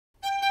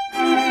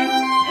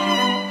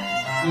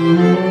Good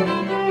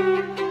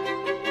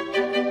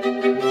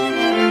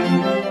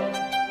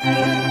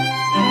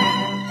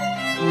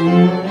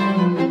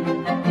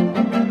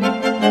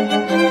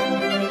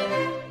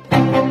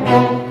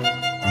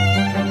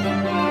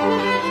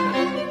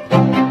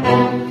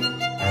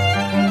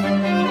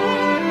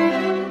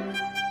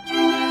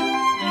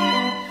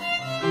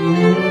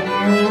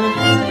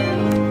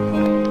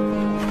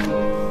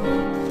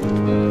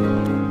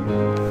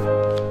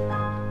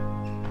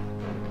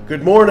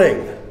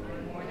morning.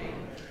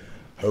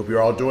 Hope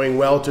you're all doing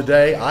well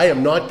today. I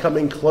am not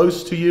coming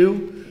close to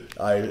you.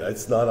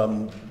 It's not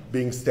I'm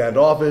being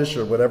standoffish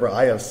or whatever.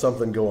 I have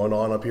something going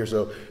on up here.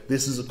 So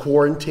this is a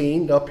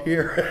quarantine up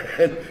here.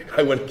 And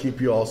I want to keep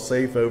you all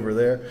safe over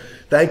there.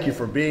 Thank you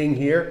for being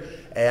here.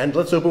 And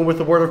let's open with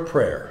a word of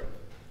prayer.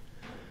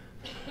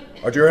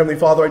 Our dear Heavenly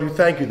Father, I do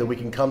thank you that we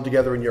can come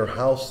together in your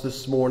house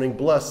this morning.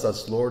 Bless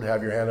us, Lord.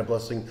 Have your hand of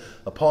blessing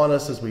upon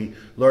us as we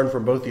learn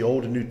from both the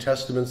Old and New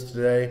Testaments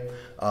today.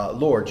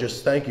 Lord,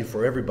 just thank you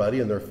for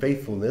everybody and their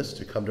faithfulness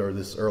to come to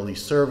this early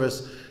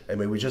service. And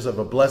may we just have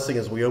a blessing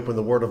as we open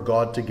the Word of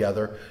God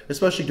together,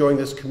 especially during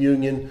this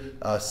Communion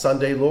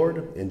Sunday,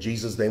 Lord. In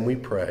Jesus' name we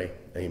pray.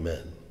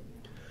 Amen.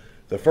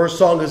 The first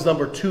song is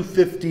number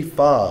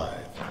 255,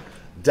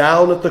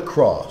 Down at the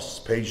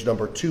Cross, page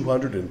number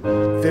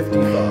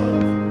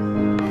 255.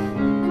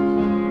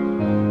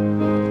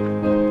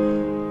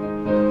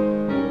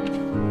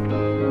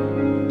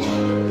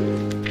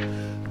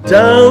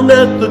 Down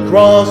at the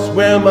cross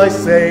where my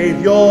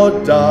Savior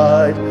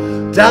died,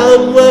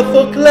 down where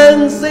for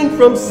cleansing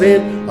from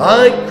sin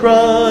I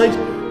cried,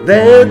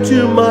 there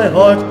to my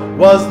heart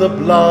was the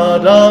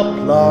blood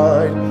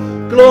applied.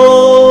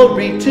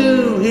 Glory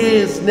to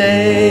his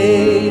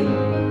name,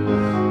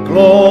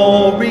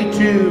 glory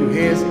to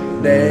his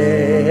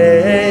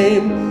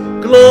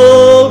name,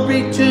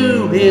 glory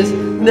to his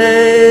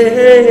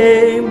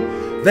name.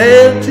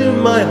 There to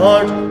my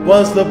heart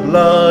was the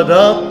blood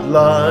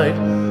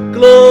applied.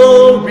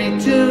 Glory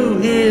to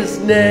his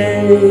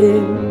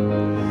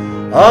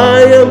name.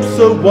 I am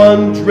so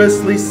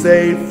wondrously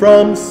saved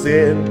from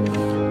sin.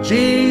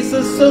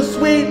 Jesus so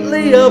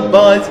sweetly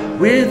abides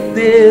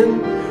within.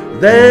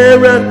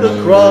 There at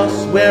the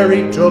cross where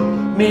he took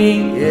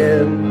me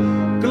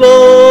in.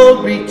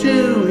 Glory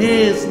to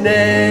his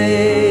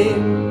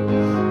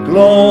name.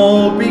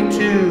 Glory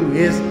to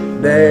his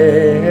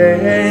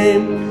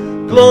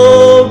name.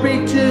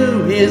 Glory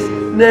to his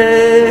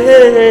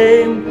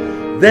name.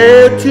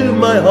 There to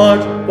my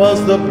heart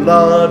was the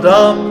blood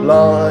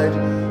applied.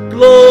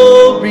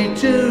 Glory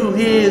to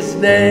his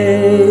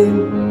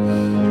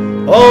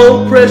name.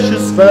 Oh,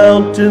 precious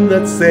fountain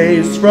that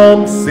saves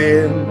from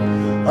sin,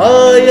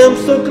 I am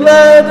so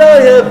glad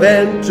I have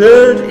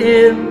entered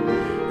in.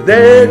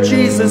 There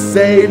Jesus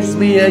saves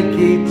me and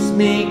keeps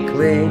me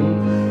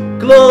clean.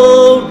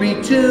 Glory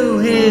to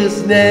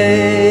his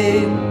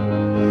name.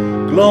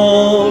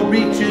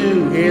 Glory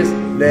to his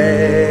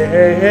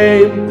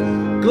name.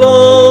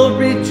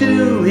 Glory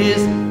to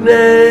his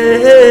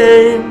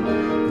name.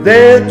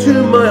 There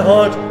to my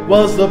heart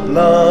was the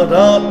blood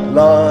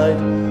applied.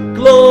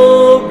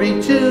 Glory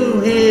to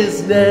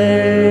his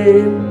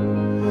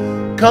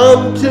name.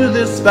 Come to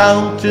this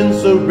fountain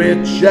so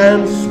rich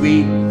and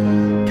sweet.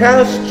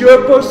 Cast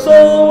your poor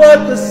soul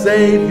at the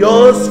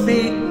Savior's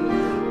feet.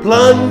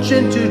 Plunge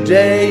in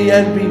today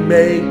and be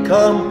made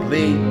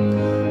complete.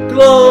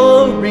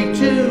 Glory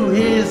to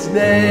his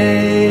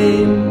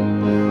name.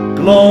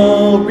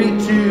 Glory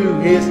to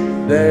his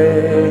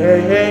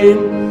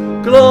name.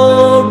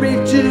 Glory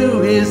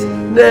to his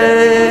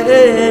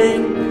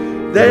name.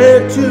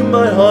 There to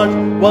my heart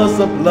was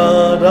the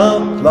blood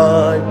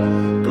applied.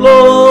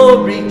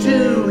 Glory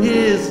to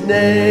his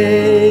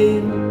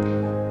name.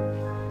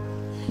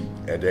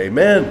 And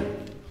amen.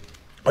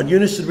 Our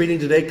unison reading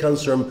today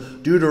comes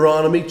from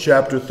Deuteronomy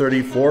chapter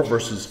 34,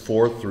 verses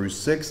 4 through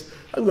 6.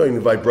 I'm going to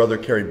invite Brother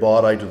Kerry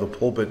Baudai to the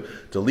pulpit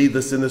to lead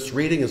us in this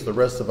reading as the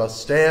rest of us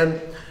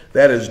stand.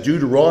 That is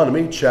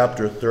Deuteronomy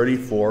chapter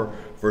 34,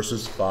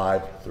 verses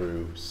 5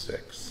 through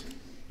 6.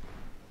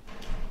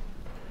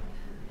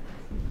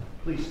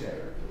 Please stand.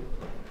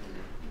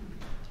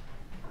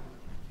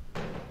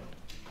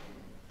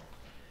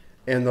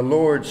 And the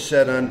Lord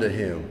said unto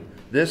him,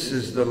 This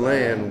is the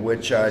land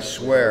which I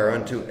swear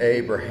unto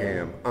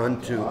Abraham,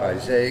 unto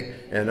Isaac,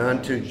 and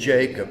unto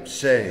Jacob,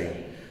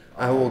 saying,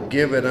 I will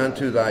give it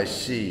unto thy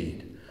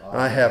seed.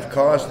 I have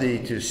caused thee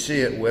to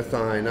see it with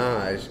thine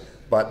eyes,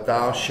 but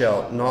thou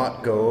shalt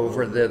not go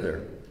over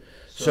thither.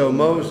 So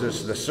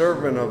Moses, the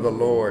servant of the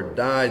Lord,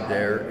 died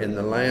there in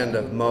the land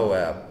of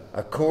Moab,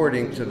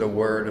 according to the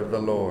word of the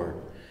Lord.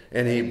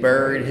 And he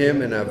buried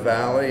him in a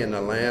valley in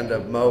the land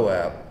of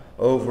Moab,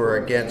 over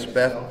against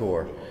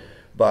Bethpor,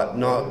 but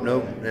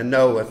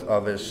knoweth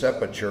of his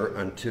sepulchre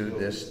unto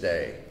this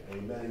day.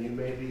 Amen. You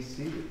may be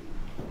seated.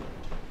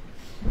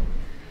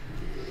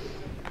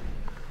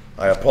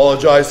 I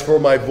apologize for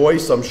my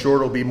voice. I'm sure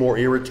it'll be more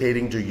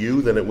irritating to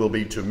you than it will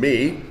be to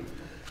me.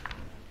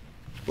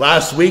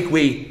 Last week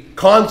we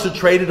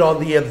concentrated on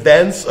the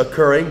events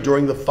occurring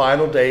during the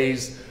final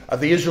days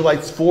of the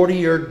Israelites'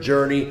 40-year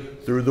journey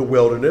through the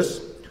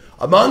wilderness.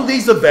 Among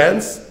these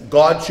events,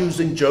 God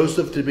choosing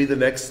Joseph to be the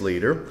next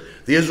leader,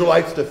 the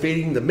Israelites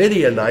defeating the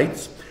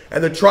Midianites,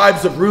 and the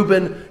tribes of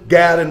Reuben,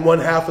 Gad, and one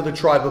half of the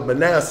tribe of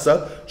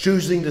Manasseh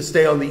choosing to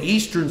stay on the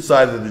eastern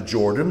side of the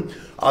Jordan.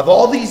 Of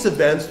all these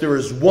events, there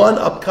is one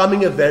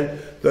upcoming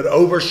event that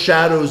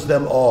overshadows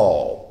them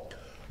all: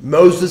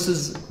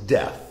 Moses'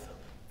 death.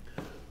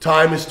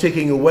 Time is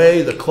ticking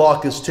away, the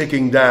clock is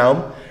ticking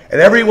down, and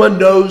everyone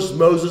knows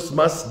Moses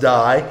must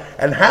die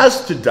and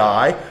has to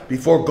die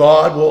before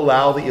God will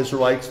allow the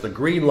Israelites the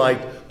green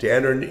light to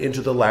enter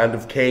into the land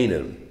of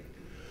Canaan.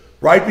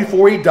 Right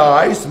before he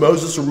dies,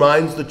 Moses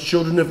reminds the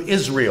children of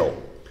Israel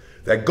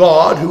that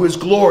God, who is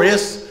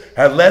glorious,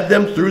 had led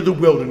them through the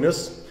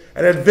wilderness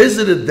and had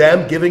visited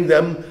them, giving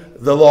them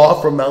the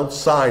law from Mount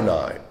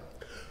Sinai.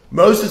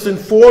 Moses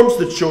informs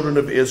the children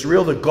of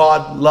Israel that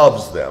God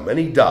loves them, and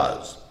he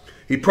does.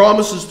 He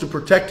promises to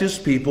protect his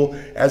people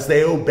as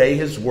they obey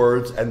his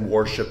words and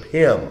worship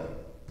him.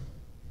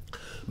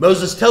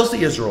 Moses tells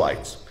the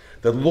Israelites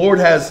that the Lord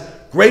has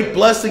great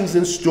blessings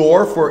in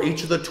store for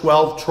each of the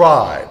 12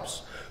 tribes.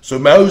 So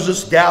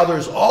Moses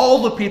gathers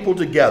all the people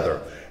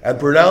together and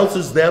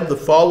pronounces them the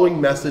following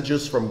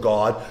messages from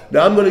God.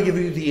 Now I'm going to give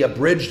you the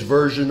abridged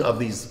version of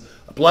these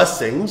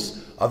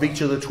blessings of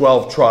each of the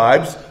 12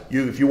 tribes.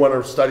 If you want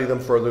to study them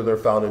further, they're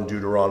found in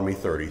Deuteronomy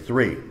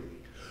 33.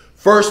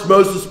 First,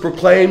 Moses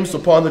proclaims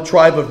upon the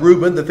tribe of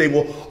Reuben that they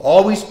will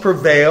always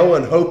prevail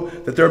and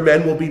hope that their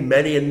men will be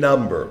many in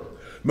number.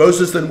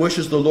 Moses then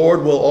wishes the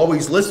Lord will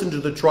always listen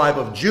to the tribe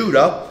of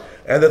Judah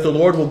and that the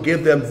Lord will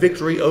give them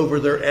victory over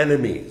their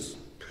enemies.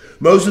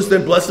 Moses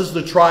then blesses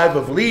the tribe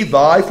of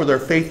Levi for their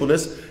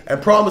faithfulness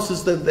and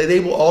promises that they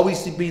will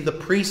always be the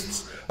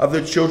priests of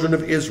the children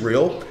of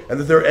Israel and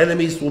that their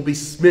enemies will be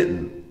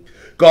smitten.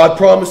 God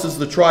promises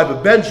the tribe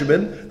of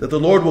Benjamin that the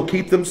Lord will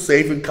keep them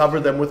safe and cover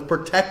them with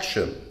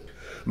protection.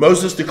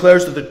 Moses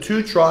declares to the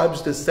two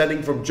tribes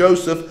descending from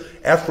Joseph,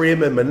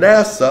 Ephraim and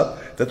Manasseh,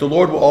 that the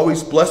Lord will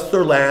always bless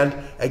their land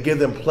and give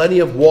them plenty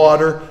of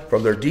water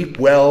from their deep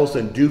wells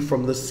and dew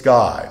from the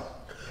sky.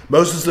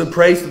 Moses then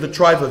prays that the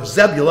tribe of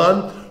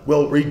Zebulun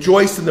will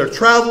rejoice in their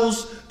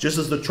travels, just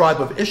as the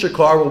tribe of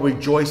Issachar will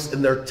rejoice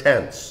in their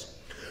tents.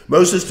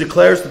 Moses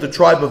declares that the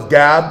tribe of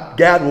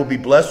Gad will be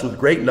blessed with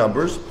great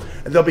numbers,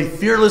 and they'll be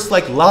fearless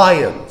like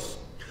lions.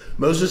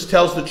 Moses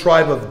tells the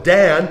tribe of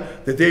Dan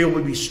that they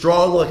will be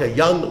strong like a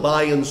young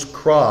lion's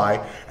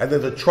cry, and that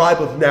the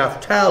tribe of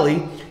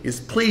Naphtali is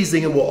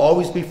pleasing and will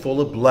always be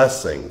full of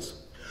blessings.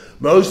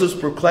 Moses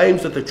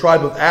proclaims that the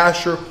tribe of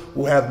Asher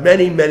will have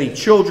many, many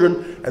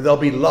children, and they'll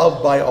be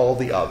loved by all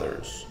the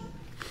others.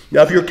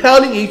 Now, if you're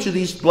counting each of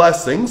these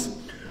blessings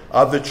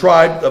of the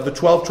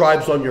 12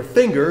 tribes on your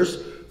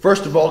fingers,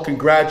 first of all,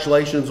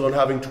 congratulations on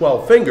having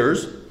 12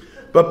 fingers,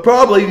 but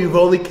probably you've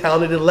only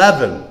counted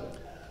 11.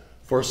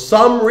 For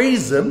some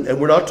reason, and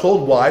we're not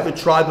told why, the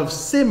tribe of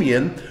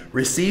Simeon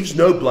receives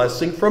no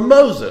blessing from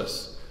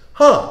Moses.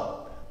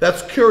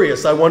 That's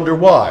curious. I wonder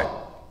why.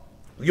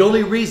 The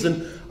only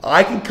reason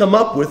I can come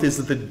up with is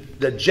that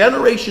the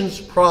generations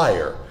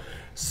prior,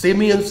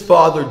 Simeon's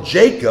father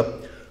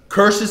Jacob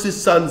curses his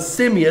son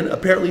Simeon,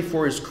 apparently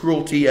for his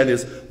cruelty and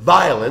his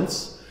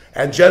violence.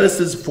 And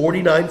Genesis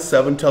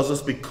 49:7 tells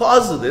us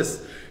because of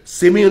this,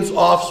 Simeon's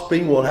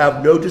offspring will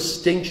have no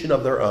distinction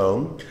of their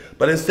own,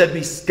 but instead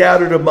be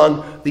scattered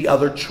among the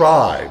other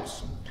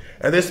tribes.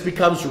 And this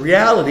becomes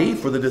reality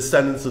for the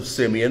descendants of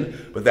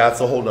Simeon, but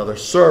that's a whole other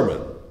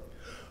sermon.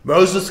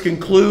 Moses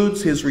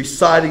concludes his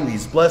reciting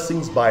these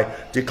blessings by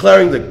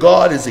declaring that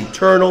God is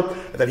eternal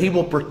and that he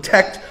will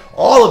protect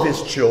all of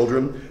his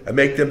children and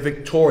make them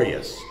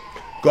victorious.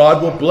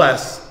 God will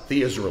bless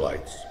the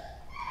Israelites.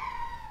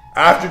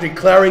 After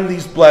declaring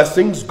these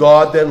blessings,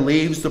 God then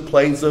leaves the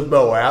plains of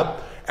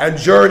Moab and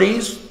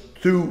journeys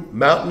through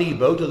Mount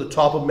Nebo to the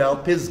top of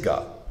Mount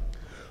Pisgah.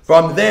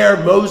 From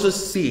there,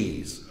 Moses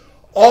sees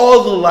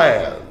all the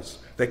lands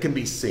that can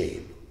be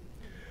seen.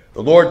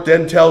 The Lord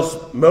then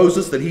tells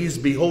Moses that he's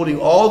beholding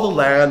all the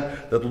land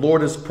that the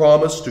Lord has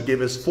promised to give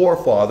his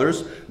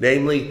forefathers,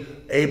 namely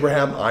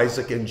Abraham,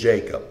 Isaac, and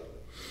Jacob.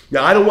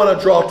 Now, I don't want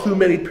to draw too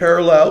many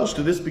parallels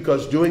to this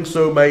because doing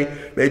so may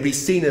be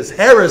seen as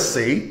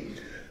heresy,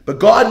 but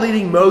God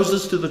leading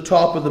Moses to the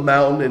top of the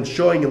mountain and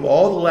showing him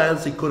all the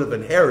lands he could have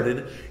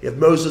inherited if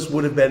Moses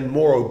would have been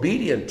more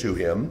obedient to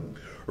him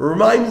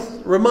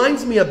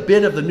reminds me a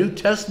bit of the New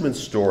Testament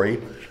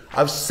story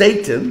of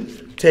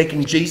Satan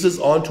taking Jesus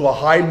onto a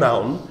high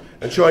mountain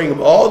and showing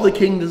him all the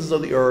kingdoms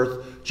of the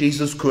earth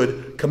Jesus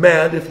could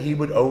command if he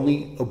would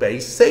only obey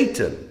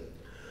Satan.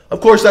 Of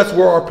course, that's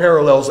where our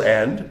parallels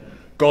end.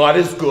 God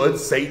is good,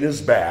 Satan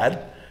is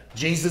bad.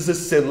 Jesus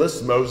is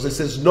sinless, Moses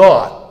is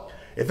not.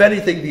 If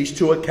anything, these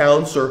two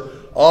accounts are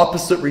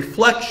opposite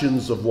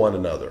reflections of one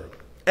another.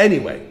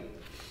 Anyway,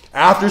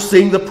 after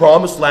seeing the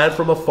promised land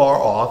from afar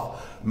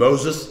off,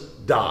 Moses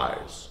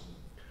dies.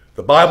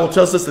 The Bible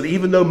tells us that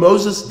even though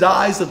Moses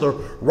dies at the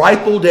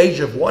ripe old age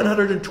of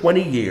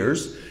 120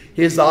 years,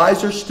 his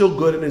eyes are still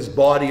good and his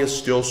body is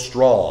still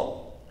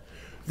strong.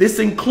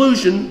 The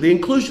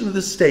inclusion of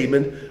this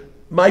statement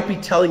might be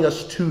telling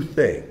us two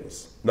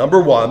things.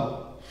 Number one,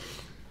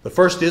 the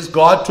first is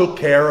God took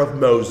care of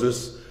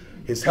Moses,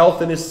 his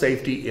health and his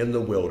safety in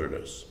the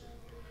wilderness.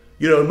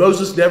 You know,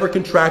 Moses never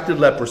contracted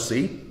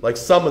leprosy like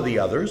some of the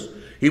others.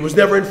 He was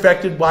never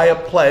infected by a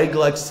plague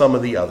like some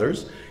of the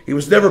others. He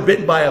was never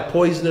bitten by a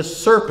poisonous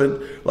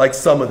serpent like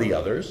some of the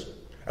others.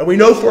 And we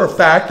know for a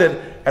fact that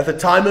at the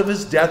time of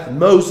his death,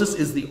 Moses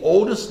is the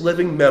oldest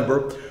living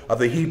member of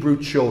the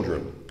Hebrew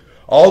children.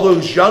 All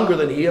those younger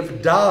than he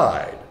have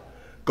died.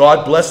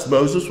 God blessed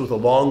Moses with a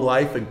long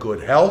life and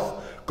good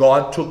health.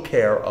 God took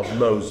care of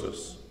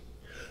Moses.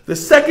 The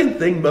second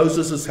thing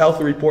Moses'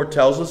 health report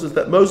tells us is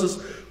that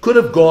Moses could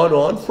have gone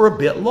on for a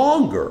bit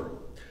longer.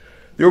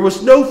 There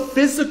was no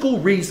physical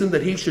reason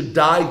that he should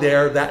die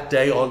there that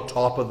day on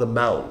top of the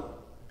mountain.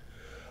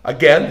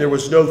 Again, there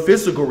was no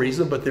physical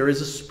reason, but there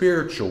is a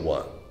spiritual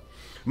one.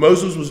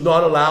 Moses was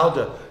not allowed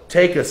to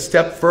take a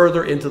step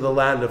further into the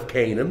land of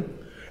Canaan,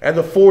 and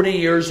the 40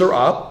 years are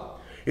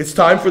up. It's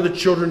time for the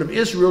children of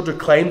Israel to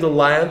claim the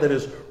land that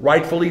is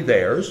rightfully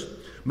theirs.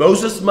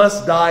 Moses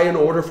must die in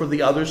order for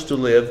the others to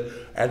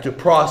live and to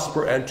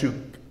prosper and to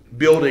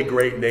build a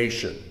great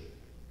nation.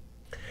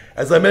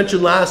 As I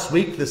mentioned last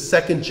week, the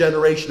second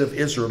generation of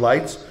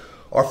Israelites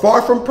are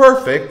far from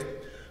perfect,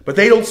 but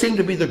they don't seem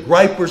to be the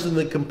gripers and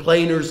the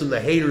complainers and the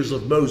haters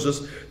of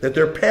Moses that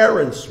their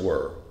parents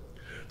were.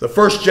 The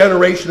first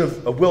generation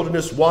of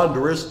wilderness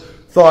wanderers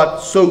thought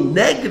so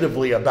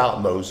negatively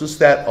about Moses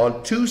that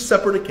on 2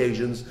 separate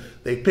occasions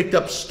they picked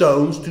up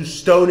stones to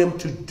stone him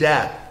to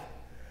death.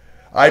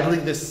 I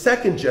believe the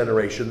second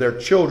generation, their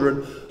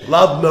children,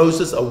 loved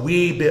Moses a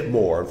wee bit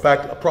more. In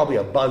fact, probably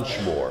a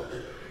bunch more.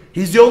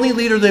 He's the only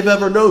leader they've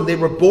ever known. They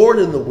were born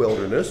in the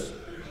wilderness.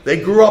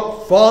 They grew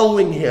up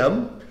following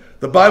him.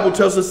 The Bible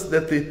tells us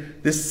that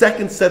this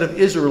second set of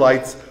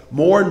Israelites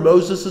mourned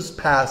Moses'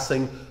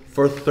 passing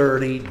for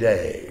 30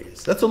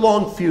 days. That's a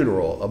long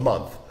funeral, a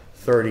month,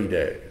 30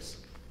 days.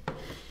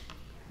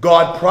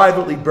 God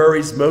privately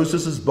buries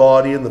Moses'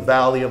 body in the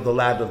valley of the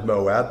land of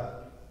Moab.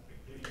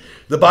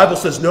 The Bible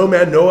says, no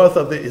man knoweth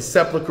of his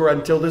sepulchre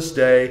until this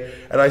day,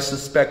 and I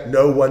suspect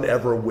no one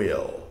ever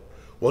will.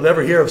 We'll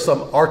never hear of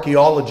some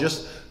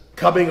archaeologist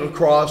coming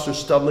across or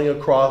stumbling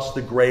across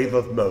the grave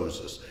of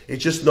Moses.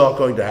 It's just not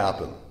going to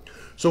happen.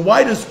 So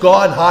why does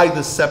God hide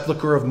the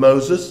sepulchre of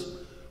Moses?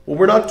 Well,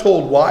 we're not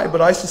told why,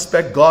 but I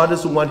suspect God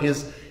doesn't want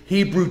his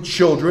Hebrew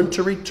children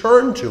to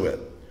return to it.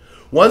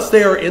 Once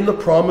they are in the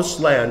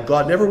promised land,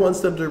 God never wants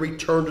them to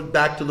return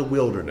back to the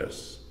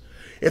wilderness.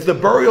 If the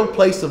burial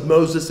place of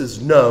Moses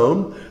is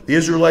known, the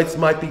Israelites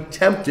might be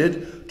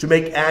tempted to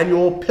make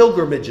annual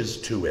pilgrimages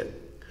to it.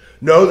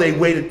 No, they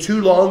waited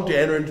too long to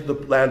enter into the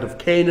land of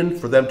Canaan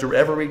for them to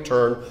ever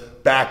return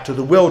back to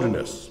the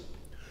wilderness.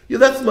 Yeah,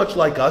 that's much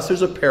like us.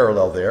 There's a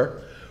parallel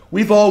there.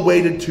 We've all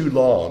waited too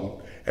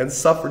long and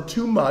suffered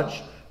too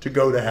much to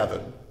go to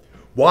heaven.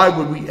 Why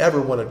would we ever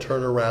want to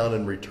turn around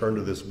and return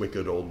to this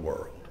wicked old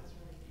world?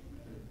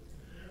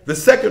 The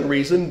second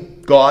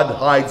reason God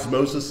hides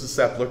Moses'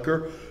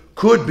 sepulchre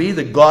could be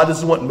that God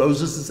doesn't want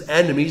Moses'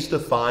 enemies to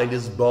find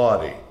his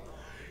body.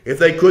 If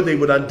they could, they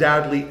would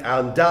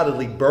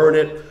undoubtedly burn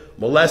it,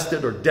 molest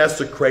it, or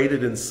desecrate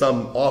it in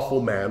some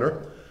awful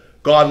manner.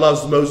 God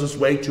loves Moses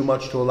way too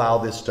much to allow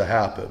this to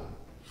happen.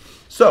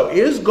 So,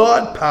 is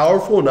God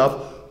powerful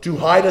enough to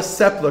hide a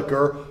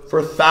sepulcher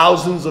for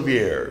thousands of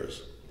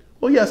years?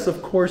 Well, yes,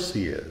 of course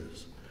he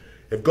is.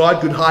 If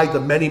God could hide the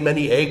many,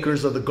 many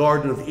acres of the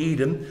Garden of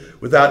Eden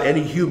without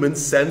any human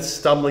sense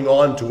stumbling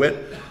onto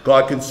it,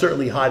 God can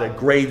certainly hide a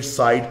grave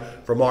site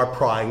from our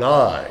prying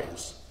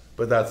eyes.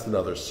 But that's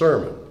another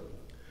sermon.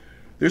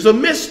 There's a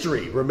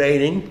mystery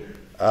remaining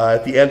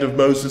at the end of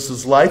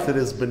Moses' life that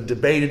has been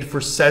debated for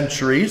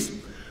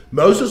centuries.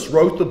 Moses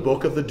wrote the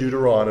book of the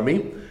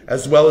Deuteronomy,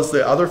 as well as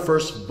the other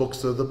first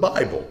books of the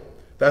Bible.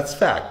 That's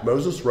fact.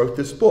 Moses wrote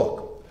this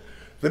book.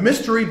 The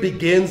mystery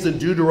begins in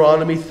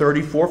Deuteronomy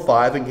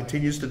 34:5 and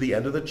continues to the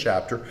end of the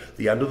chapter,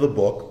 the end of the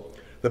book.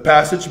 The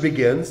passage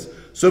begins,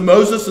 so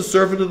Moses, the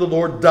servant of the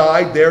Lord,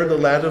 died there in the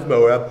land of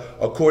Moab,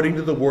 according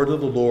to the word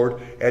of the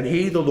Lord, and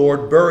he, the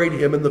Lord, buried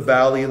him in the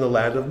valley in the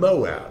land of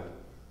Moab.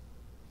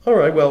 All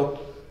right, well,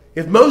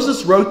 if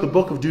Moses wrote the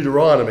book of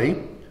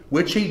Deuteronomy,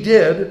 which he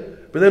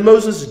did, but then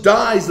Moses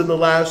dies in the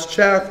last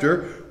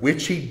chapter,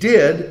 which he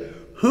did,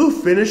 who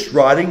finished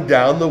writing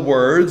down the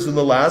words in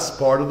the last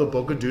part of the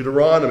book of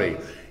Deuteronomy?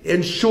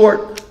 In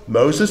short,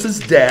 Moses is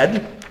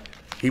dead.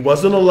 He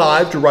wasn't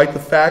alive to write the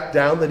fact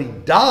down that he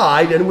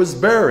died and was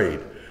buried.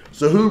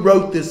 So who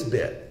wrote this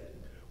bit?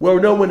 Well,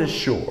 no one is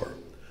sure.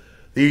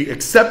 The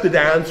accepted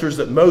answer is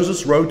that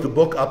Moses wrote the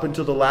book up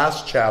until the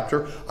last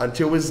chapter,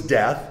 until his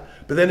death,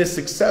 but then his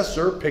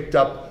successor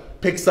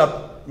picks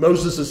up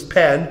Moses'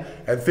 pen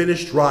and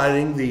finished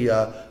writing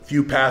the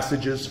few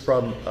passages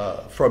from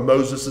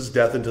Moses'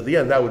 death into the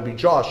end. That would be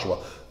Joshua.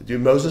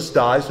 Moses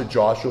dies, so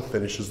Joshua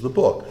finishes the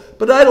book.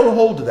 But I don't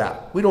hold to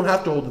that. We don't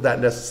have to hold to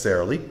that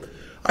necessarily.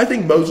 I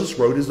think Moses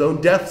wrote his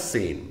own death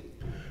scene.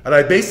 And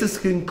I base this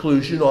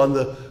conclusion on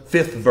the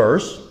 5th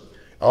verse.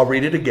 I'll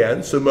read it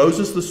again. So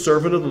Moses, the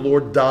servant of the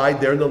Lord,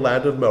 died there in the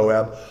land of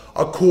Moab,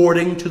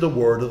 according to the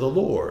word of the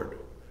Lord.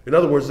 In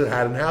other words, it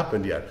hadn't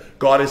happened yet.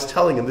 God is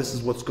telling him this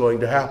is what's going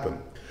to happen.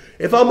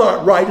 If I'm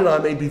not right, and I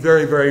may be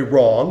very, very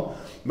wrong,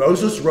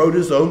 Moses wrote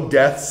his own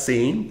death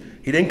scene.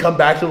 He didn't come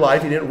back to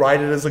life. He didn't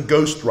write it as a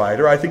ghost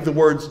writer. I think the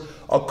words,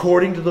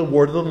 according to the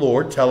word of the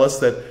Lord, tell us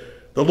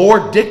that the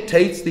Lord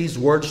dictates these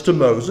words to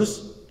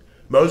Moses.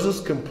 Moses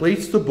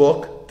completes the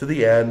book to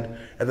the end,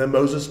 and then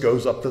Moses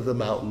goes up to the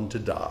mountain to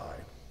die.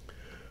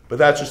 But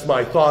that's just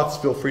my thoughts.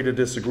 Feel free to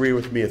disagree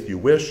with me if you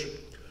wish.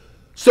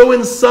 So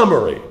in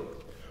summary,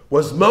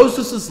 was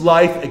Moses'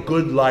 life a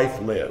good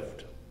life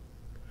lived?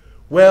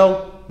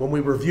 Well, when we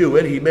review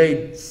it, he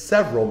made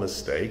several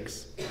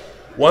mistakes.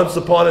 Once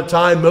upon a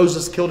time,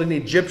 Moses killed an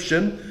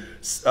Egyptian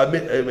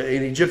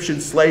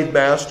slave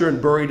master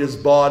and buried his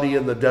body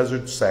in the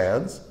desert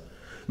sands.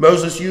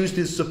 Moses used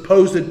his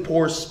supposed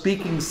poor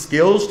speaking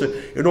skills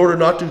in order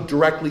not to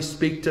directly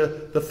speak to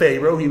the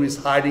Pharaoh. He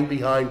was hiding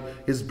behind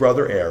his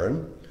brother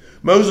Aaron.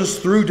 Moses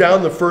threw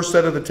down the first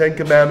set of the Ten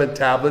Commandment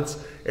tablets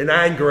in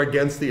anger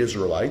against the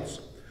Israelites.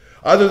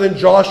 Other than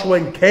Joshua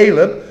and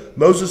Caleb,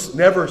 Moses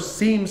never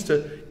seems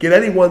to get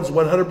anyone's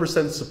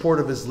 100% support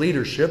of his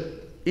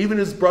leadership. Even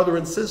his brother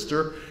and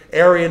sister,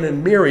 Aaron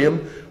and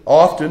Miriam,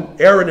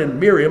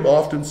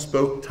 often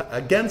spoke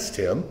against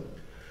him.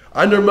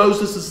 Under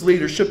Moses'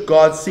 leadership,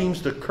 God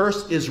seems to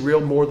curse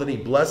Israel more than he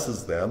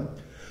blesses them.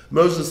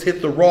 Moses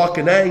hit the rock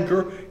in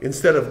anger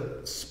instead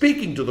of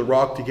speaking to the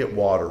rock to get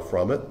water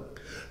from it.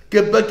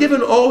 But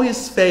given all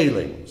his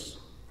failings,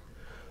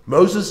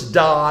 Moses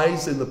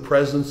dies in the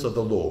presence of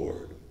the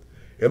Lord.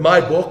 In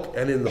my book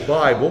and in the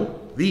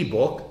Bible, the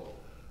book,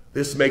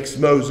 this makes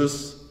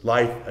Moses'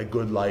 life a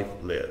good life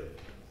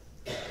lived.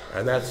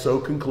 And that so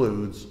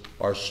concludes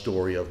our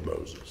story of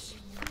Moses.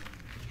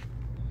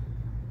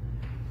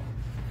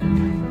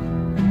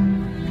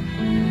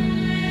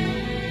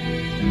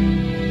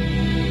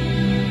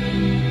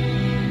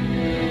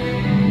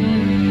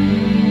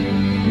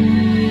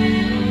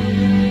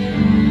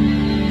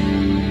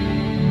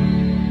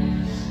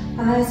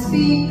 I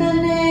speak the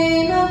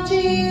name of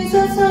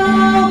Jesus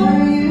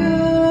over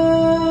you.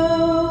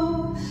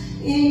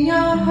 In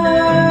your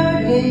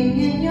hurting,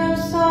 in your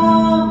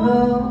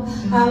sorrow,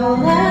 I will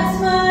ask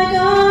my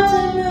God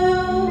to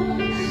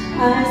move.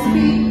 I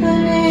speak the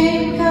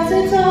name 'cause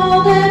it's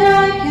all that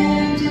I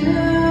can do.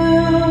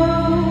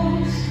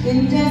 In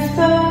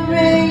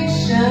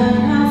desperation,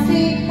 I'll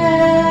seek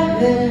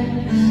heaven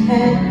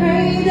and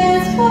pray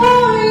this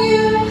for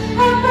you.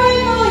 I pray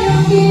for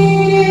your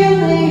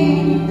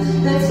healing,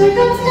 that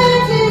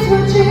circumstances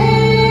will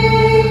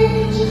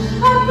change.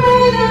 I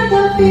pray that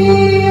the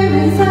fear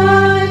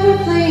inside will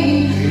flee.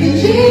 In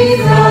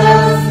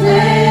Jesus'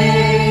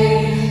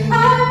 name, I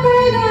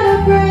pray that a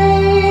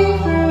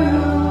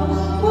breakthrough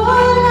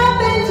would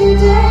happen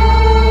today.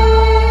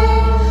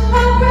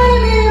 I pray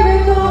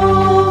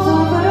miracles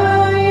over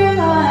your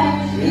life.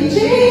 In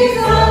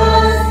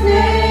Jesus'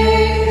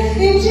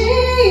 name, in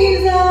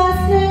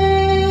Jesus'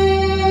 name.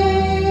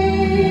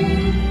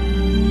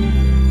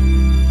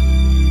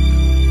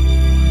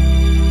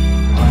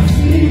 I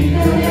speak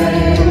the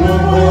name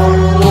of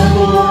the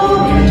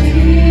Lord.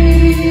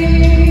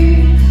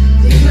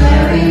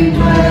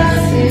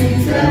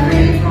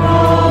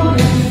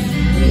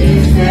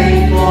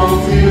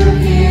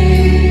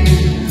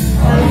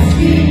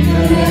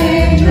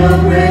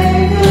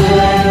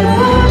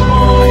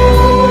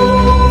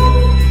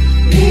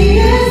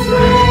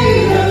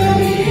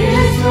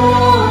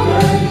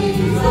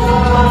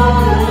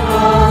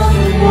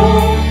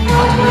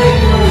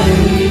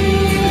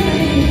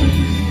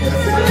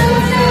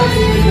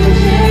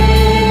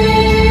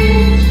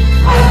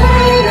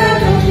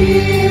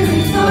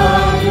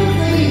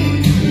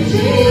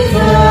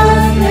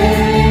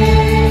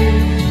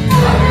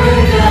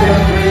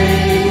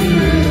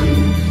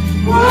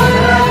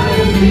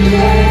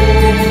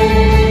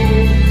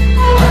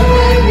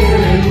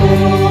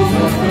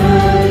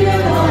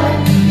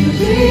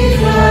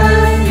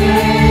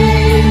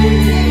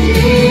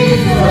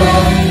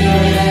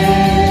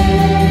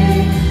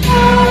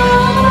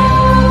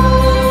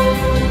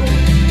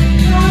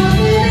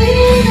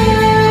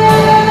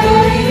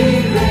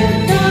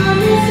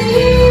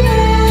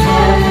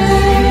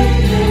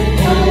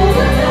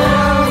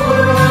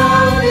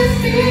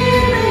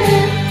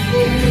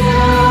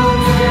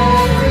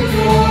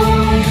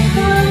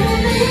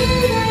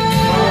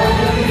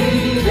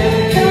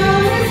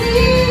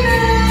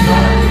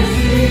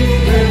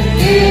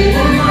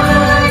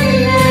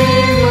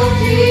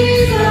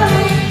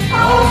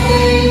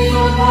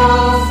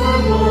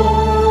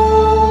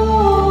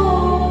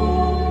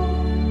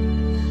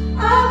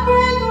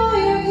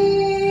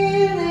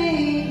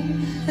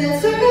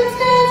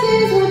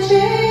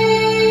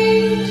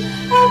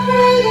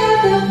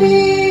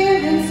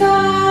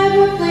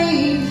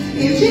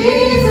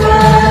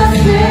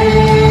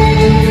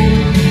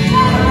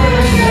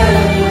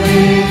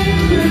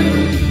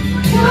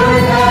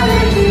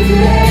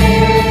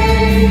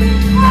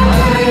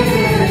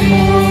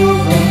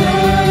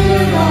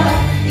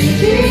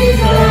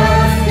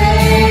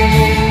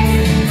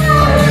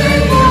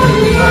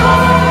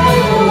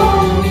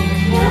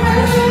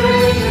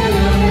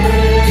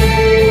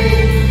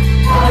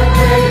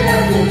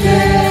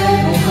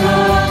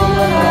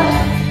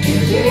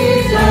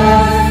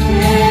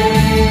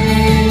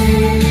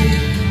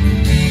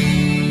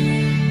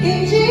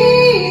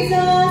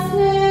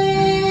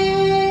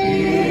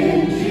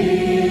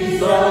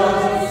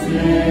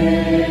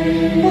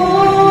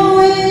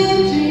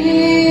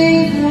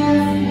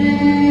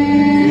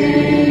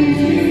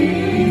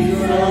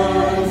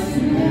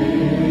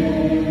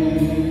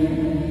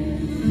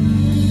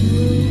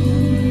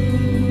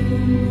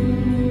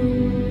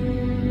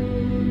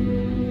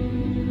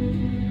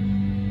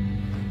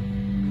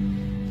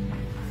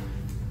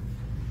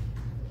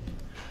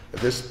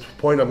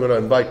 point, I'm going to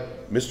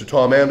invite Mr.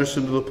 Tom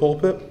Anderson to the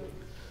pulpit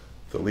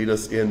to lead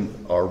us in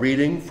our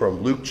reading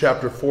from Luke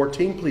chapter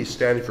 14. Please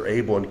stand if you're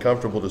able and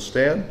comfortable to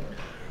stand.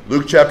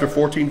 Luke chapter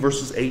 14,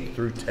 verses 8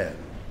 through 10.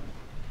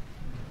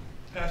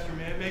 Pastor,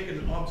 may I make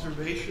an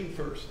observation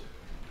first?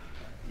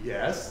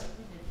 Yes,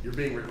 you're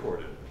being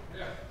recorded.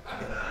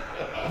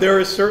 There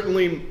is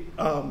certainly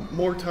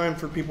more time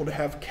for people to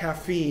have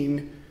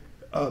caffeine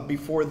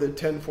before the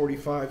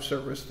 10:45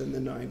 service than the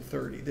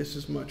 9:30. This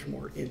is much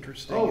more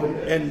interesting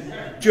and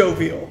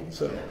jovial.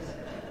 So,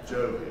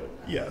 Jovial.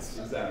 yes.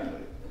 Exactly.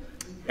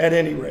 At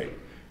any rate,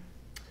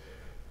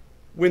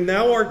 when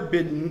thou art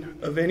bidden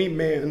of any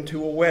man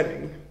to a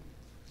wedding,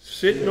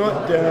 sit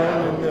not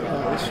down in the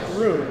highest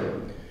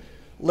room,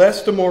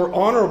 lest a more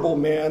honorable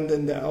man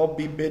than thou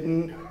be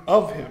bidden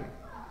of him.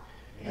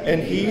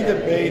 And he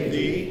that bade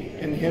thee,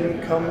 and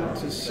him come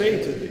to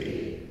say to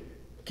thee,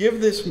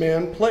 give this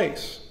man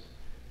place.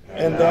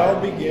 And thou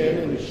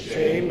begin in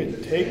shame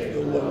and take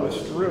the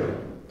lowest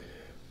room.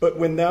 But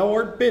when thou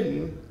art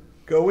bidden,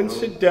 go and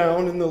sit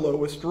down in the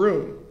lowest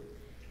room.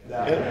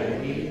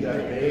 And he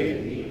that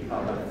bade thee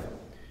cometh.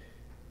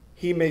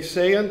 He may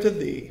say unto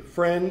thee,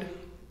 friend,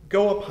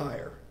 go up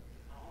higher.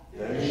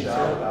 Then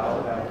shalt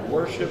thou have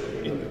worship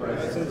in the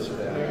presence of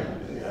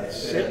them that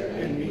sit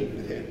and meat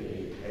with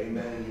him.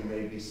 Amen. You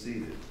may be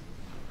seated.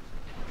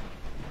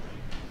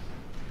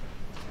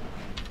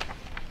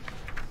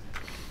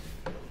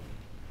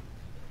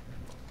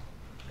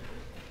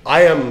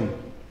 I am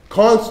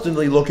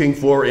constantly looking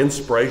for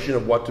inspiration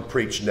of what to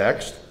preach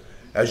next.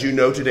 As you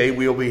know, today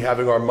we will be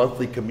having our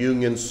monthly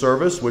communion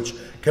service, which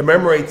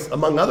commemorates,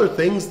 among other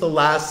things, the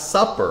Last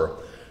Supper.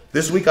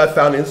 This week I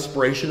found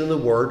inspiration in the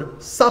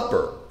word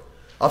supper.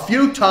 A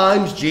few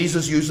times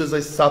Jesus uses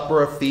a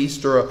supper, a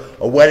feast, or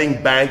a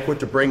wedding banquet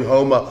to bring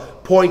home a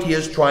point he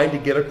is trying to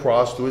get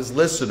across to his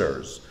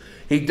listeners.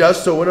 He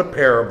does so in a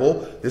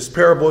parable. This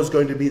parable is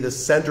going to be the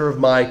center of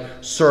my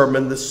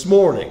sermon this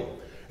morning.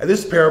 And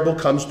this parable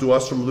comes to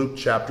us from Luke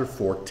chapter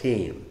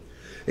 14.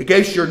 In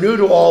case you're new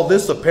to all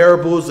this, a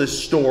parable is a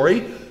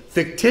story,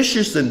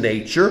 fictitious in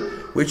nature,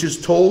 which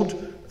is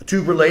told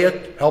to relay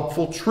a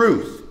helpful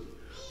truth.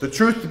 The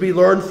truth to be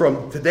learned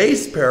from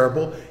today's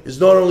parable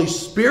is not only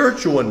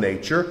spiritual in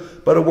nature,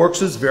 but it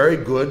works as very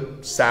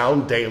good,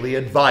 sound daily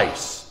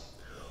advice.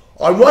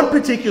 On one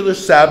particular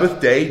Sabbath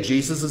day,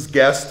 Jesus is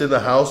guest in the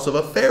house of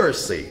a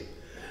Pharisee.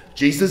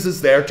 Jesus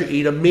is there to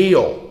eat a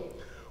meal.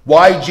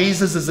 Why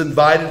Jesus is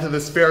invited to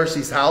this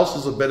Pharisee's house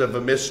is a bit of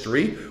a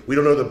mystery. We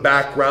don't know the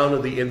background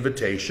of the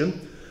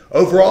invitation.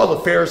 Overall, the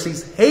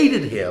Pharisees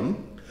hated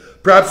him.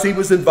 Perhaps he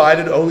was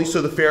invited only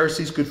so the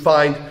Pharisees could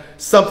find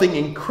something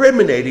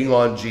incriminating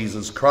on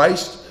Jesus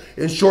Christ.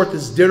 In short,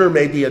 this dinner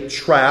may be a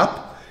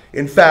trap.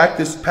 In fact,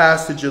 this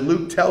passage in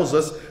Luke tells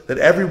us that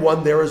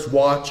everyone there is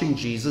watching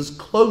Jesus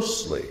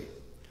closely.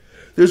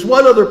 There's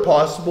one other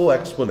possible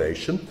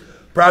explanation.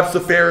 Perhaps the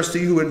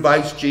Pharisee who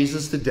invites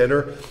Jesus to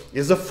dinner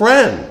is a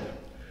friend.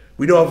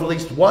 We know of at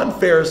least one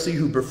Pharisee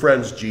who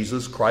befriends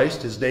Jesus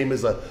Christ. His name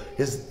is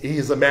he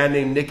is a man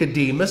named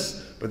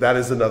Nicodemus, but that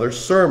is another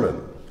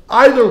sermon.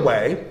 Either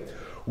way,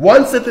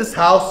 once at this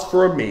house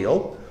for a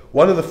meal,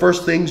 one of the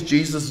first things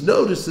Jesus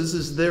notices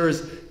is there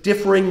is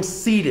differing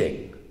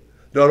seating.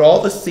 Not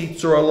all the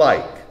seats are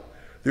alike.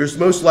 There's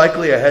most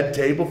likely a head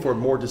table for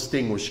more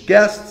distinguished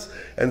guests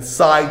and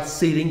side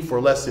seating for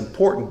less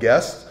important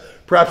guests.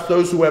 Perhaps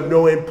those who have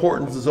no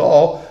importance at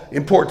all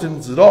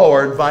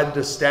are invited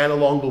to stand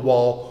along the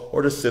wall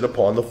or to sit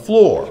upon the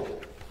floor.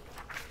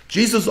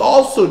 Jesus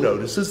also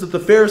notices that the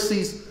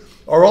Pharisees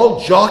are all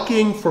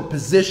jockeying for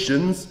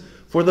positions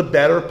for the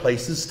better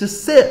places to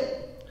sit.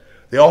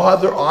 They all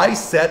have their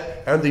eyes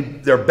set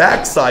and their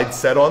backside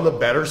set on the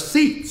better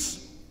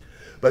seats.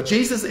 But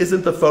Jesus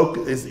isn't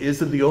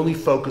the only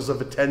focus of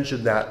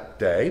attention that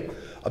day.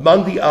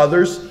 Among the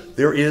others,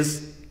 who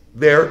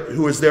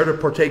is there to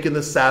partake in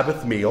the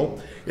Sabbath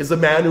meal is a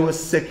man who is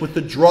sick with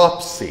the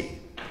dropsy.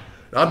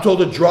 Now, I'm told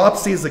the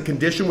dropsy is a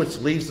condition which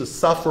leaves the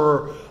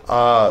sufferer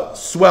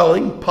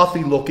swelling,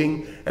 puffy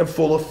looking, and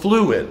full of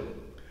fluid.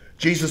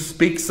 Jesus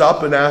speaks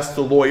up and asks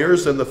the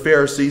lawyers and the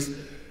Pharisees,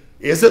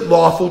 is it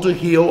lawful to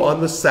heal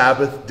on the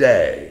Sabbath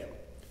day?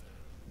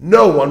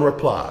 No one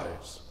replies.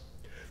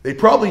 They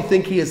probably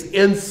think he is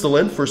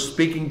insolent for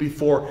speaking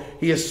before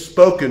he is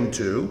spoken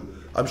to.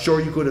 I'm sure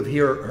you could have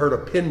heard a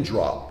pin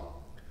drop.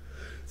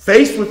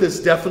 Faced with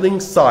this deafening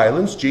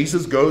silence,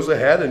 Jesus goes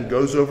ahead and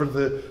goes over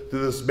to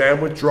this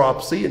man with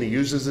dropsy, and he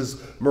uses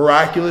his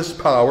miraculous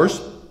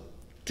powers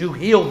to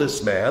heal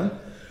this man.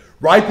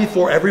 Right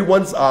before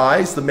everyone's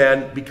eyes, the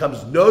man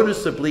becomes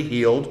noticeably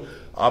healed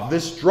of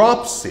this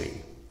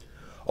dropsy.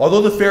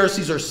 Although the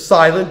Pharisees are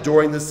silent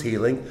during this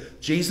healing,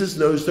 Jesus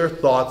knows their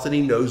thoughts and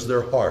he knows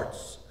their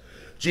hearts.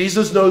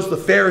 Jesus knows the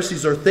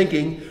Pharisees are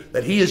thinking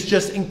that he has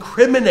just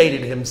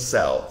incriminated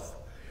himself.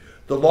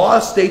 The law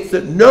states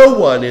that no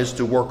one is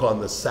to work on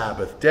the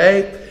Sabbath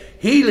day.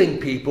 Healing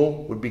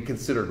people would be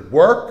considered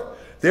work.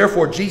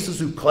 Therefore, Jesus,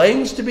 who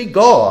claims to be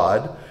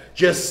God,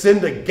 just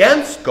sinned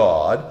against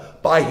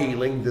God by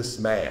healing this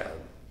man.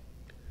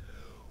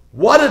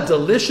 What a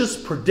delicious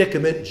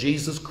predicament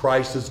Jesus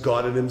Christ has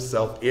gotten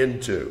himself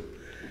into.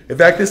 In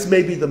fact, this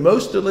may be the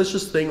most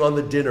delicious thing on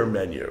the dinner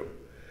menu.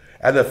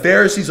 And the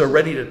Pharisees are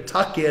ready to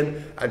tuck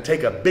in and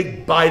take a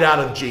big bite out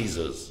of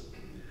Jesus.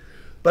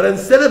 But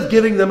instead of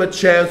giving them a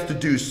chance to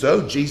do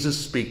so, Jesus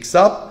speaks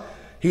up.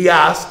 He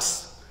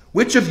asks,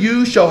 "Which of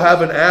you shall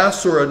have an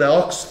ass or an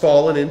ox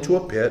fallen into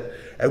a pit,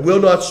 and will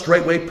not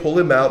straightway pull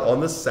him out on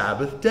the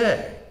Sabbath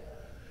day?"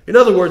 In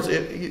other words,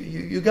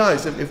 you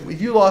guys,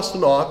 if you lost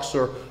an ox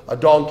or a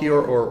donkey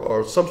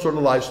or some sort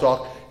of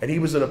livestock, and he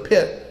was in a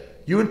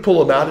pit, you would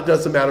pull him out. It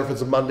doesn't matter if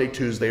it's a Monday,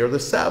 Tuesday, or the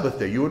Sabbath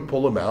day. You would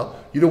pull him out.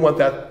 You don't want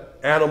that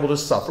animal to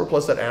suffer,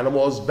 plus that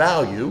animal has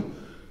value.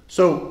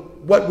 So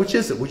which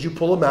is it? Would you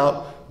pull him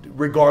out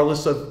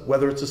regardless of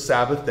whether it's a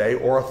Sabbath day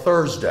or a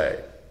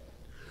Thursday?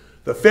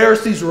 The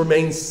Pharisees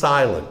remain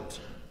silent.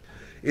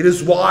 It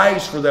is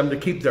wise for them to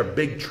keep their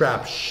big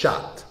trap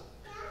shut.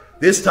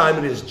 This time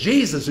it is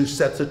Jesus who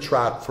sets a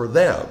trap for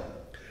them.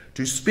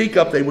 To speak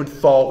up, they would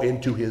fall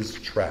into his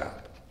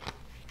trap.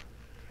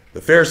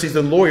 The Pharisees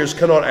and lawyers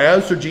cannot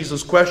answer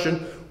Jesus'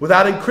 question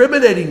without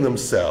incriminating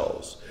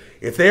themselves.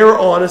 If they are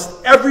honest,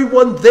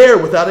 everyone there,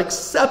 without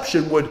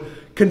exception, would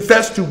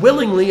confess to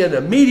willingly and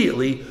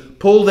immediately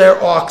pull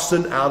their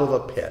oxen out of a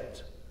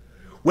pit.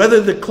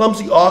 Whether the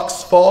clumsy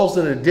ox falls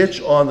in a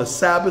ditch on the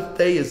Sabbath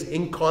day is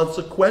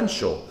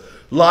inconsequential.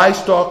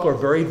 Livestock are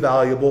very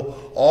valuable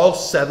all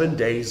 7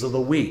 days of the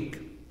week.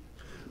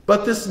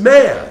 But this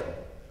man,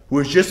 who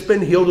has just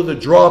been healed of the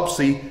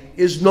dropsy,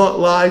 is not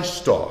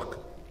livestock.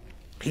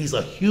 He's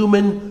a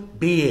human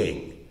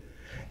being.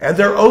 And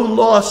their own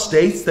law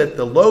states that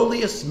the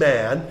lowliest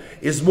man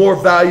is more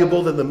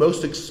valuable than the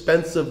most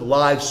expensive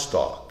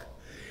livestock.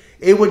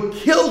 It would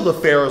kill the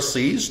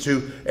Pharisees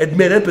to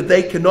admit it, but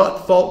they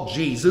cannot fault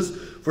Jesus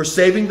for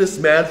saving this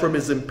man from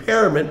his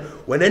impairment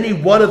when any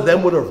one of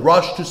them would have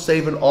rushed to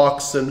save an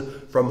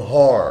oxen from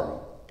harm.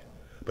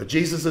 But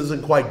Jesus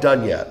isn't quite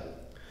done yet.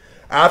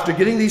 After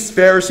getting these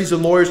Pharisees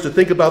and lawyers to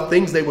think about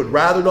things they would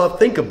rather not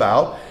think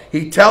about,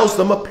 he tells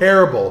them a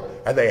parable,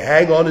 and they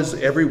hang on his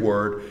every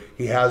word.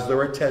 He has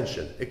their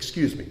attention.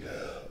 Excuse me.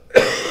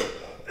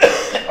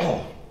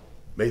 Oh,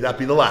 may that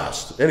be the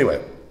last.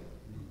 Anyway,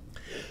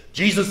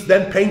 Jesus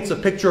then paints a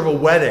picture of a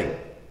wedding.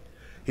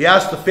 He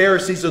asks the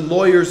Pharisees and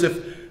lawyers if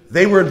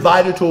they were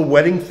invited to a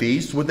wedding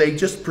feast, would they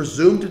just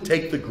presume to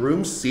take the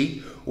groom's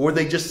seat, or would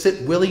they just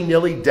sit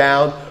willy-nilly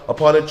down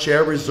upon a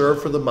chair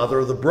reserved for the mother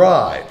of the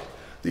bride?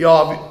 The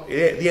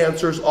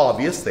answer is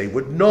obvious: they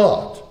would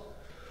not.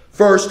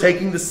 First,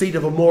 taking the seat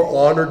of a more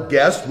honored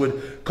guest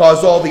would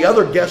cause all the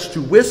other guests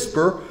to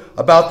whisper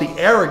about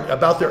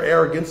their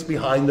arrogance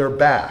behind their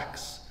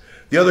backs.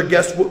 The other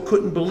guests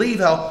couldn't believe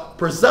how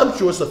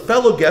presumptuous a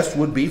fellow guest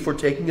would be for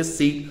taking a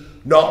seat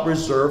not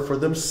reserved for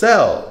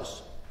themselves.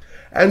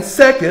 And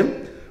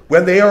second,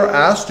 when they are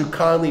asked to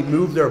kindly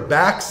move their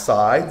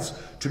backsides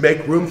to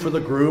make room for the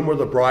groom or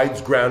the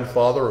bride's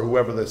grandfather or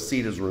whoever the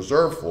seat is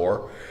reserved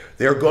for,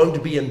 they're going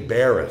to be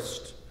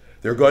embarrassed.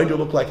 They're going to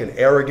look like an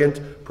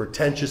arrogant,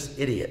 pretentious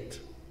idiot.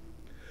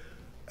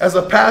 As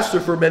a pastor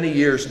for many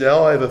years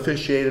now, I've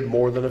officiated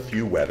more than a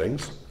few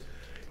weddings.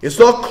 It's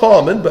not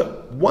common,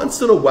 but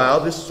once in a while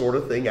this sort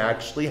of thing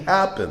actually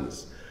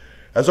happens.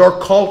 As our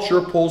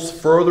culture pulls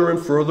further and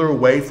further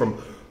away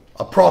from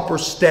a proper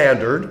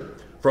standard,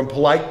 from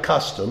polite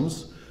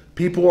customs,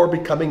 people are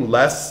becoming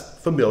less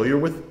familiar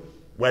with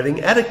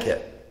wedding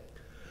etiquette.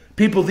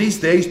 People these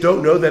days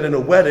don't know that in a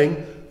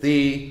wedding,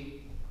 the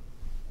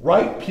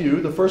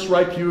first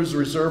right pew is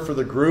reserved for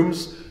the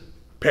groom's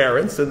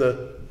parents, and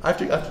I have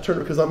to turn it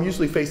because I'm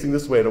usually facing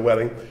this way at a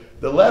wedding.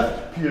 The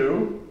left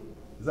pew,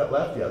 is that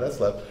left? Yeah, that's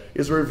left,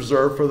 is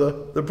reserved for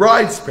the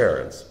bride's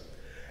parents.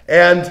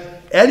 And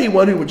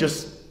anyone who would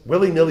just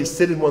willy-nilly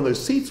sit in one of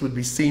those seats would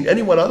be seen,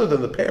 anyone other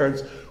than the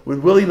parents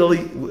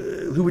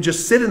who would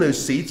just sit in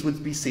those seats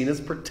would be seen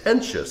as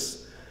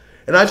pretentious.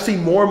 And I've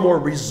seen more and more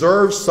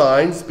reserve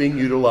signs being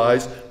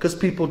utilized because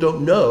people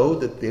don't know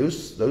that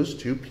those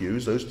two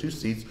pews, those two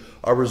seats,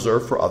 are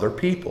reserved for other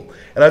people.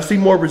 And I've seen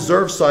more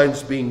reserve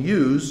signs being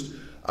used,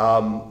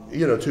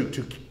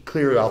 to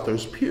clear out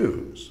those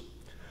pews.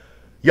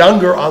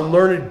 Younger,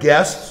 unlearned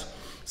guests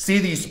see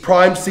these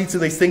prime seats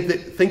and they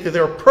think that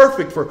they're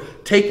perfect for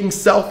taking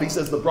selfies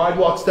as the bride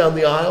walks down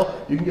the aisle.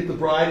 You can get the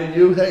bride and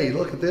you, hey,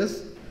 look at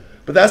this.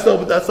 But that's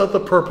not the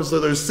purpose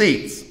of those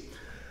seats.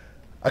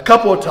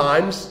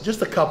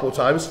 Just a couple of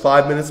times,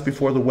 5 minutes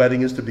before the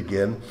wedding is to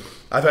begin,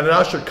 I've had an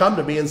usher come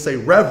to me and say,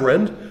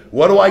 "Reverend,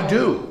 what do I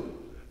do?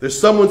 There's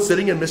someone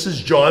sitting in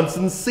Mrs.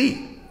 Johnson's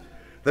seat."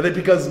 Then it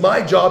becomes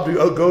my job to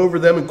go over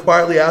them and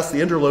quietly ask the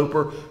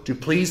interloper to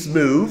please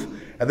move.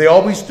 And they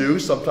always do,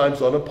 sometimes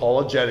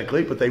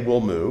unapologetically, but they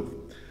will move.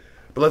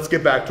 But let's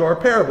get back to our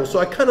parable. So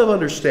I kind of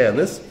understand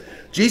this.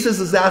 Jesus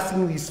is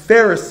asking these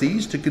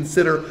Pharisees to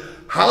consider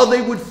how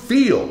they would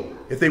feel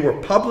if they were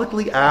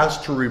publicly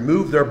asked to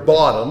remove their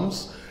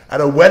bottoms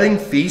at a wedding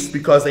feast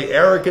because they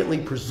arrogantly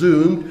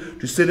presumed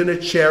to sit in a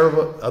chair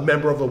of a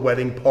member of a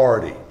wedding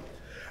party.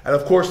 And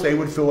of course they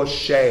would feel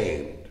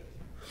ashamed.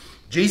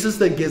 Jesus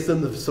then gives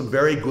them some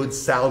very good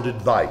sound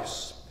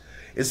advice.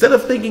 Instead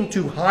of thinking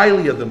too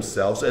highly of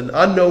themselves and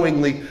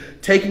unknowingly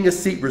taking a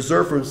seat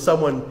reserved for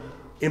someone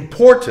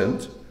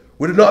important,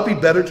 would it not be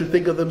better to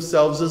think of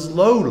themselves as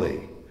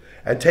lowly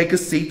and take a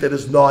seat that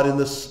is not in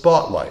the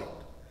spotlight?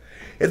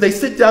 If they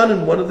sit down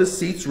in one of the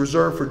seats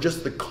reserved for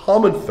just the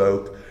common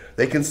folk,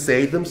 they can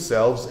save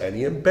themselves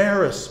any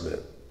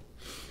embarrassment.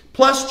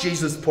 Plus,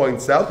 Jesus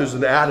points out there's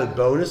an added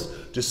bonus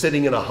to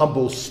sitting in a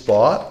humble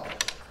spot.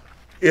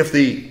 If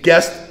the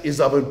guest is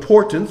of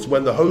importance,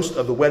 when the host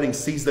of the wedding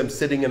sees them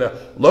sitting in a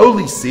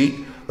lowly seat,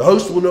 the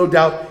host will no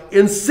doubt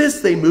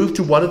insist they move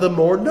to one of the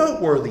more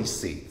noteworthy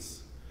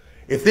seats.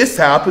 If this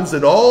happens,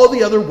 then all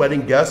the other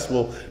wedding guests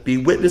will be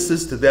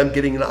witnesses to them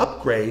getting an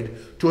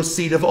upgrade to a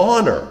seat of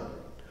honor.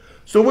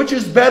 So which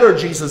is better,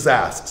 Jesus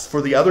asks,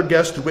 for the other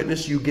guests to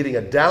witness you getting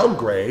a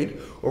downgrade,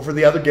 or for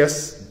the other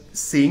guests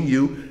seeing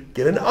you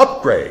get an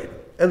upgrade?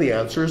 And the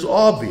answer is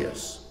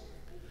obvious.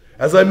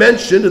 As I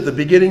mentioned at the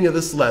beginning of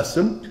this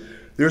lesson,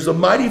 there's a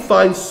mighty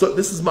fine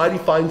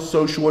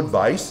social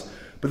advice,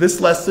 but this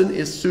lesson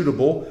is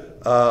suitable.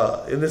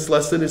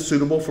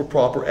 For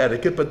proper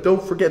etiquette. But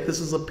don't forget,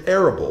 this is a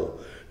parable.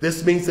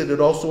 This means that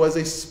it also has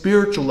a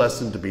spiritual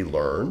lesson to be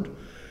learned.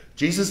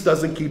 Jesus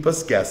doesn't keep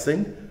us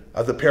guessing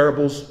of the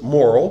parable's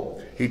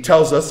moral. He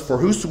tells us, "For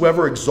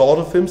whosoever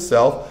exalteth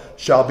himself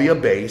shall be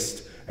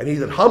abased, and he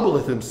that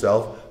humbleth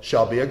himself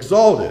shall be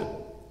exalted."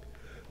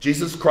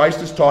 Jesus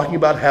Christ is talking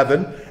about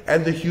heaven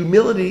and the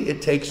humility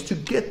it takes to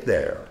get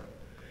there.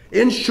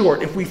 In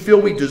short, if we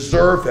feel we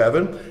deserve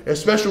heaven,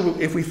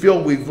 especially if we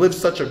feel we've lived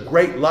such a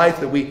great life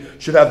that we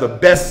should have the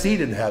best seat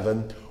in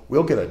heaven,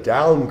 we'll get a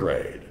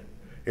downgrade.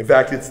 In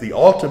fact, it's the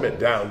ultimate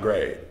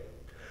downgrade.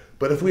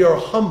 But if we are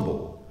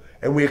humble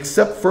and we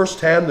accept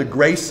firsthand the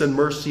grace and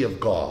mercy of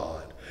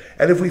God,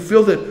 and if we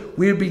feel that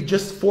we would be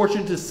just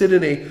fortunate to sit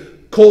in a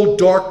cold,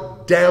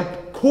 dark,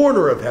 damp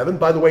corner of heaven —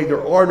 by the way,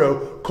 there are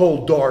no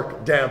cold,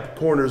 dark, damp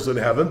corners in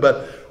heaven —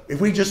 but if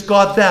we just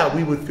got that,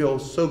 we would feel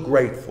so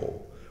grateful.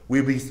 We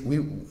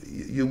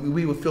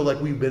would feel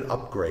like we've been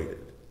upgraded.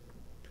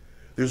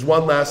 There's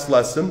one last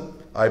lesson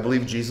I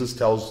believe Jesus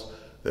tells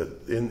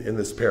in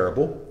this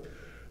parable.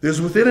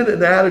 There's within it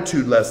an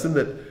attitude lesson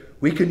that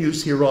we can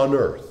use here on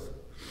earth.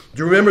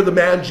 Do you remember the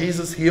man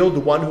Jesus healed,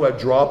 the one who had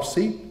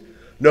dropsy?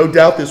 No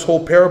doubt this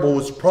whole parable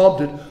was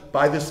prompted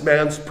by this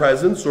man's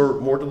presence, or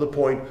more to the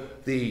point,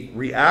 the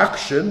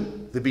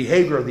reaction, the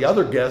behavior of the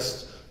other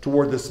guests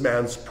toward this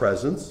man's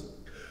presence.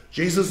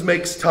 Jesus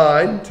makes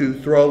time to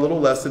throw a little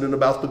lesson in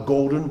about the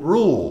golden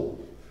rule.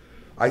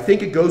 I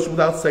think it goes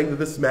without saying that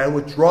this man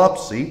with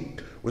dropsy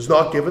was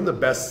not given the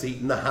best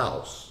seat in the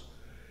house.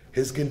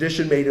 His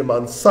condition made him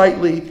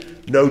unsightly.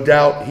 No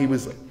doubt he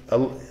was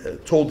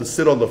told to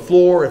sit on the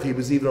floor, if he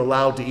was even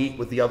allowed to eat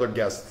with the other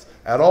guests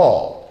at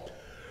all.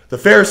 The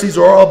Pharisees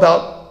are all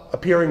about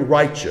appearing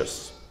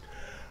righteous.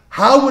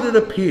 How would it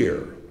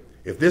appear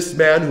if this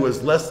man who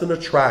is less than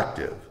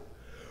attractive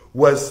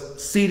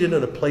was seated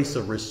in a place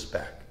of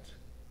respect?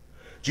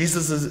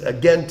 Jesus is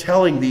again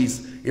telling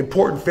these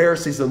important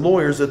Pharisees and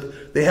lawyers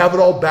that they have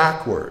it all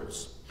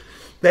backwards.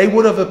 They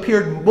would have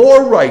appeared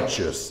more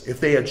righteous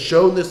if they had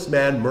shown this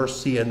man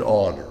mercy and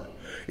honor.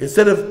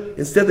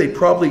 Instead they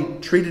probably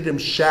treated him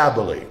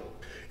shabbily.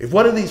 If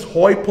one of these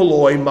hoi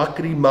polloi,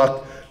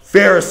 muckety-muck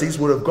Pharisees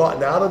would have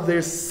gotten out of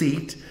their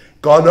seat,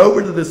 gone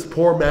over to this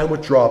poor man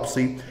with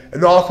dropsy,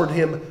 and offered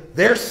him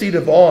their seat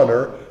of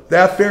honor,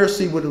 that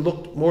Pharisee would have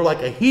looked more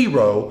like a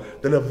hero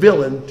than a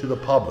villain to the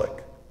public.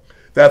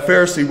 That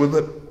Pharisee would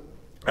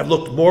have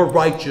looked more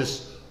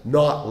righteous,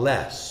 not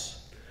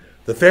less.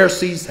 The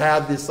Pharisees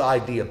had this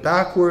idea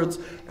backwards,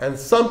 and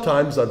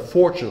sometimes,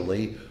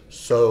 unfortunately,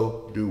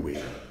 so do we.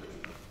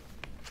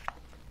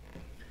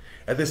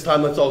 At this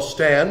time, let's all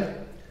stand.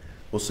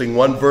 We'll sing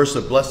one verse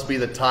of "Blessed Be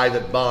the Tie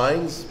That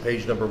Binds,"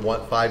 page number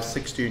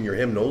 560 in your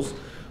hymnals,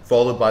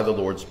 followed by the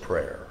Lord's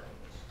Prayer.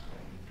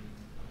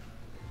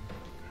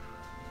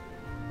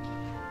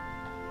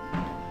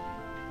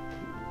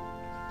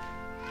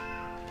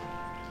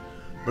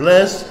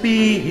 Blessed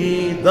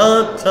be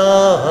the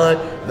tie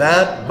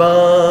that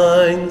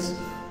binds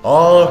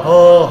our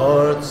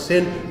hearts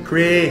in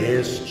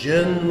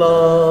Christian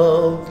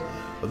love,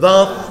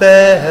 the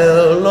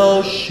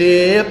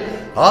fellowship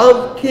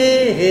of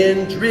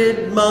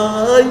kindred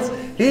minds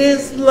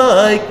is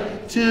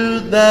like to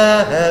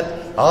that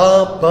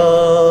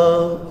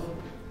above.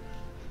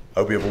 I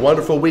hope you have a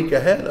wonderful week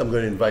ahead. I'm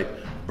going to invite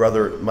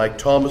Brother Mike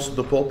Thomas to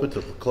the pulpit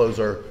to close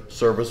our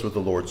service with the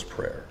Lord's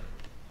Prayer.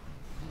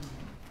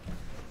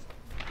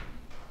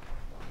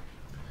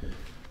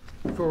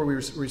 Before we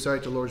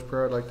recite the Lord's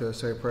Prayer, I'd like to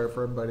say a prayer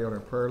for everybody on our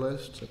prayer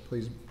list, so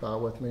please bow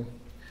with me.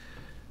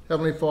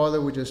 Heavenly Father,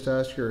 we just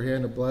ask your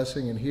hand of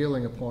blessing and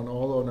healing upon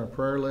all on our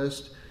prayer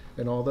list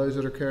and all those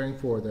that are caring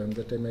for them,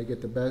 that they may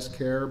get the best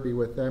care, be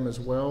with them as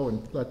well,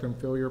 and let them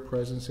feel your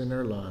presence in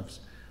their lives.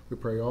 We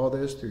pray all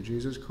this through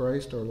Jesus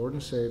Christ, our Lord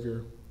and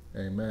Savior.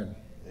 Amen.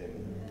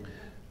 Amen.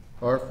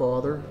 Our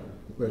Father,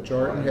 which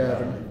art in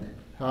heaven,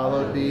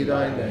 hallowed be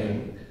thy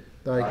name.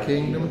 Thy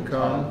kingdom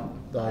come,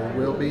 thy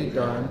will be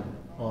done,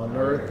 on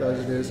earth as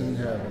it is in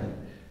heaven.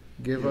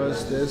 Give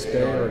us this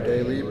day our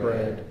daily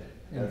bread,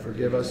 and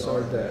forgive us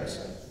our debts,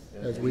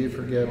 as we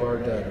forgive our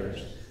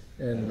debtors.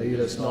 And lead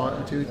us not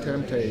into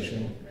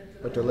temptation,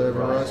 but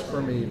deliver us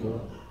from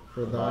evil.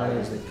 For thine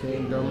is the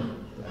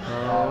kingdom, the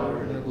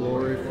power, and the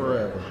glory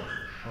forever.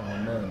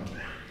 Amen.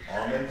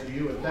 Amen to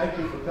you, and thank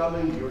you for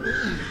coming. You're